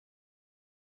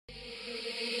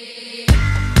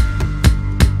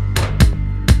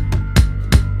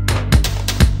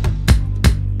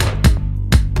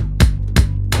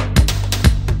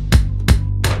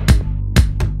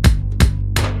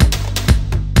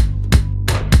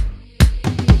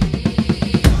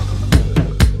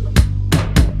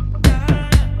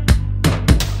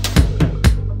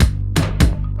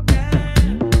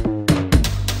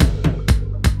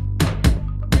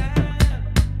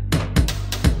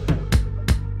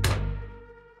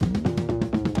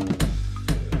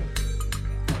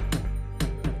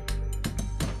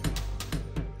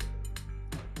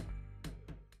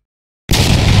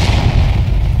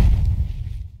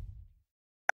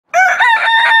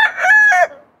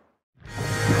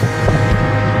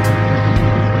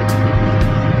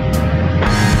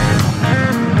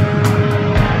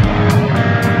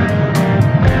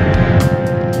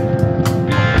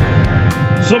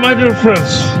my dear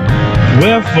friends, we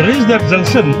have reached that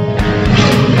junction,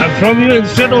 and from here,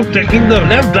 instead of taking the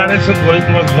left direction going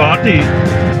towards Guwahati,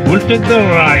 we'll take the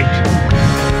right.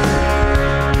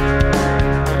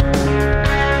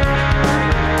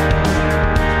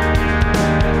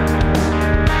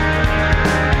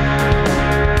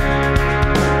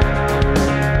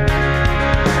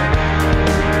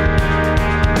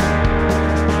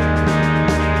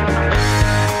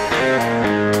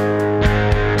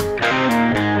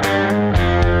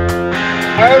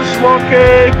 Hi,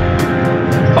 Smokey.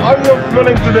 How are you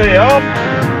feeling today, huh?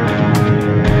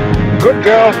 Good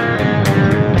girl.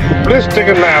 Please take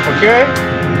a nap, okay?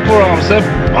 Baburam, say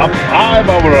hi,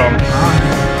 Baburam.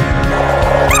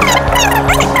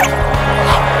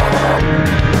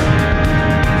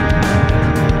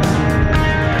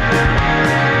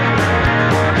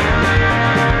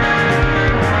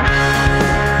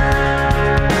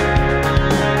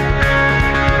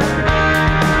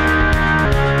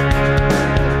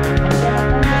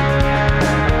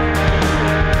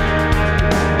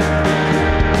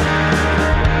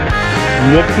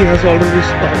 Smokey has already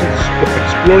started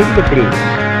exploring the place.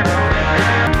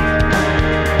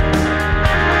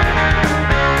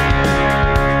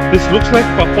 This looks like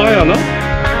papaya, no?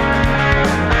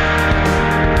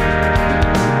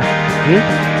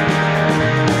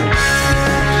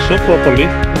 So properly.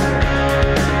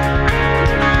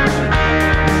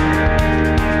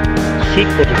 Sweet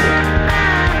potato.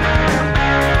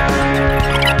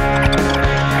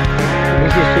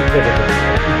 This is sweet potato.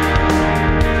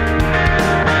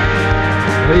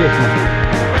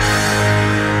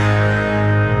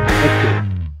 Okay.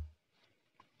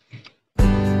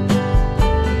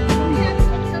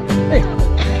 Hey.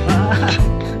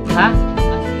 Hả?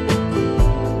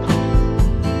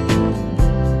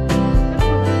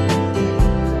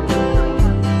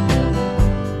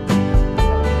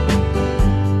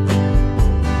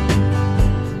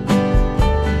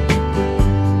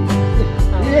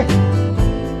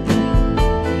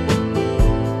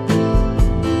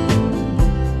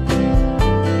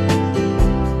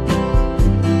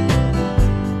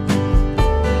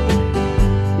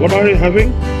 What are you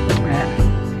having?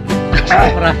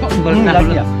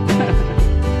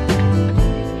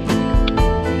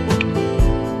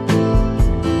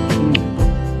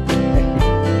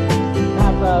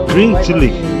 Green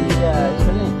chili.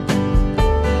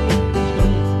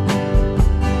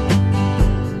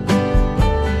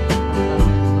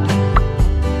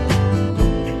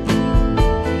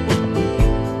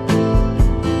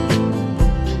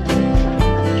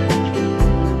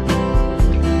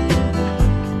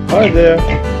 Hi there.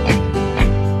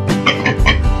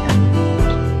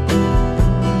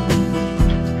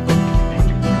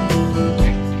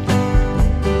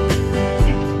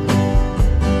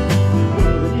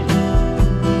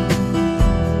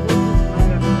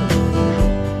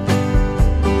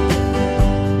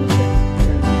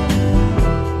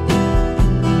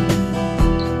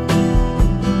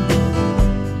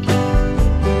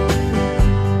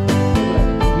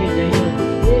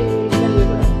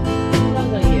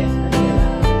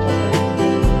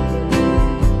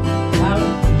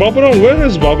 Baburam, where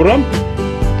is Baburam?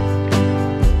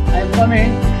 I'm coming.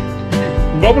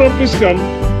 Baburam, please come.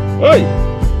 Hey,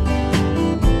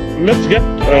 let's get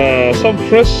some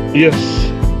fresh. Yes,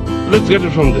 let's get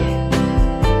it from there.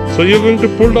 So you're going to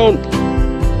pull down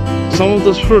some of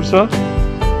those fruits, huh?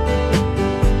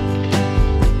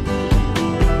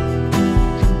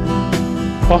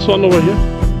 Pass one over here.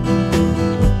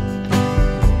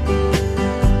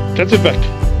 Catch it back.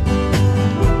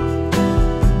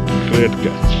 Great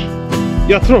catch.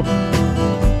 Yeah, throw.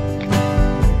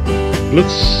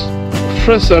 Looks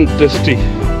fresh and tasty.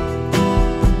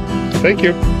 Thank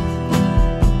you.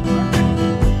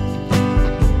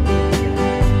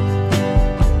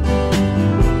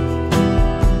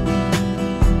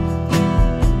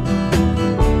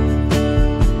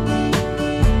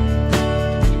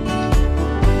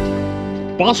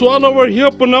 Pass one over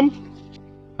here, Poonam.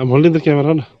 I'm holding the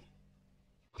camera now.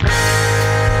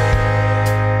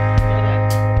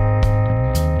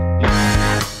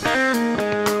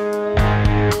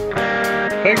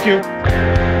 Thank you.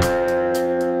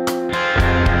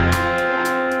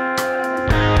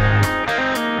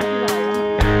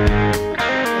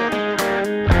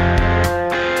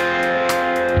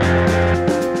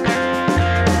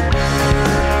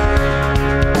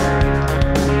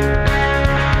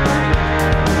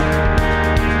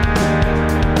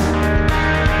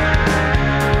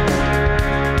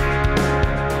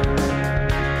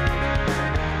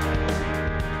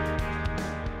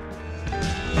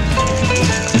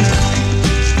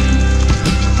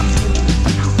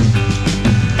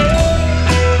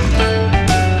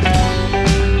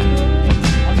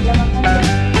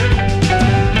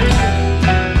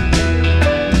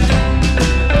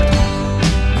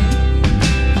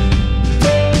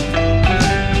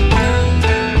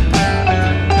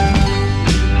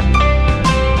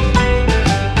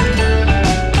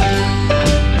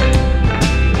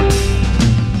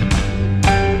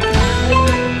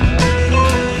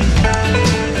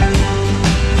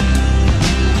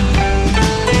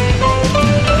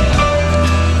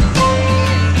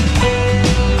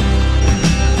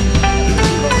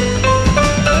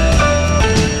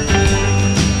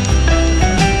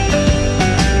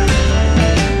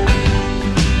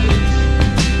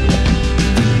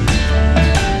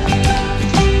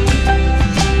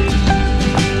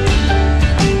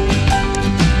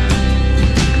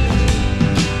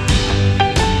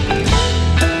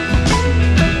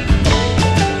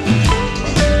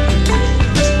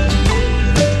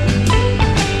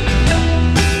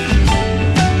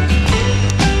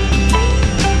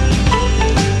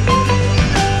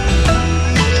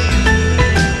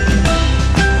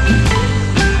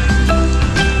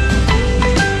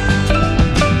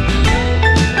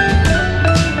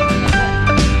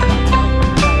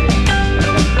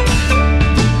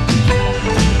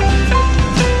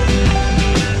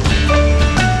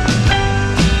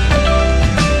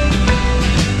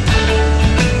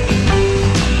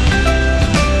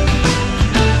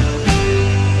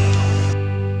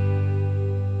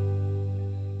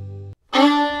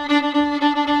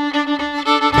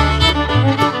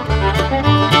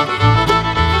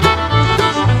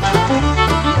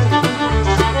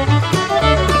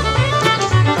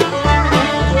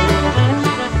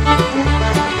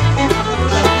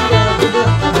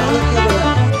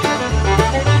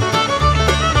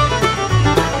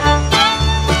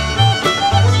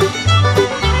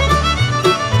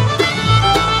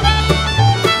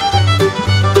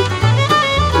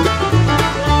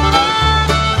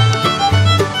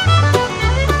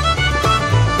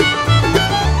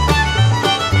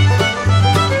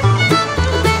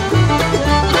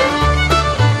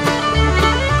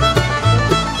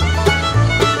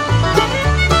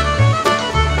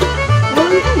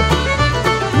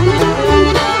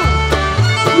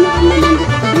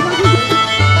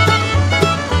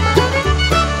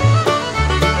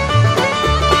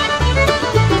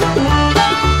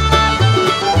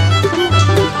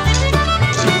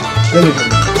 Ini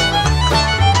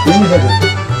saja.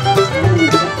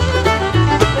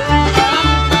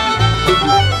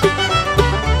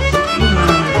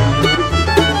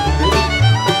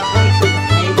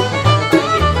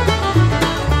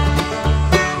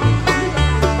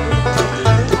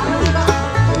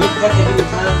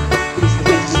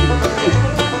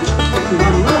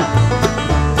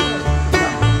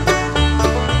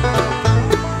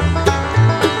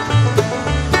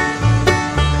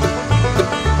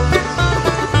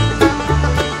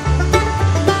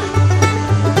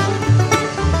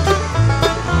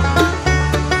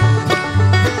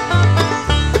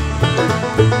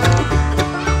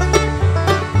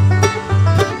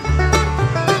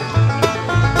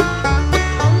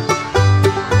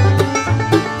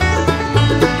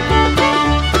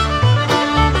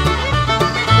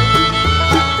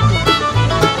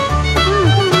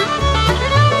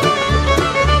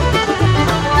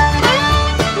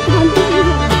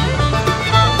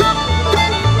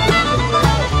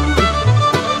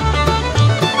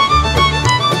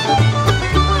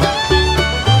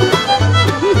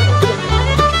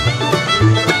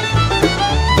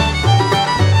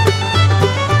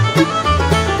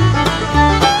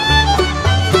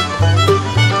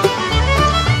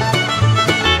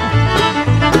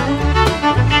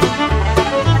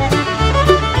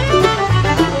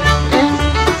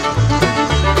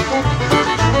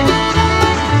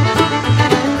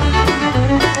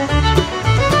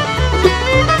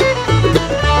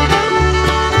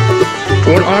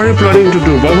 What are you planning to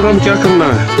do? Baburam क्या करना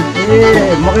है?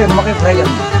 ये मकई fry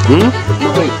करना।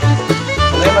 मकई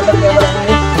मतलब क्या बनाना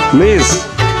है? Maize.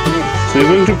 So you're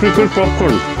going to prepare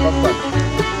popcorn.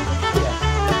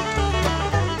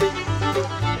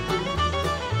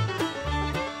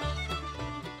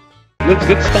 Let's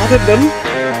get started then.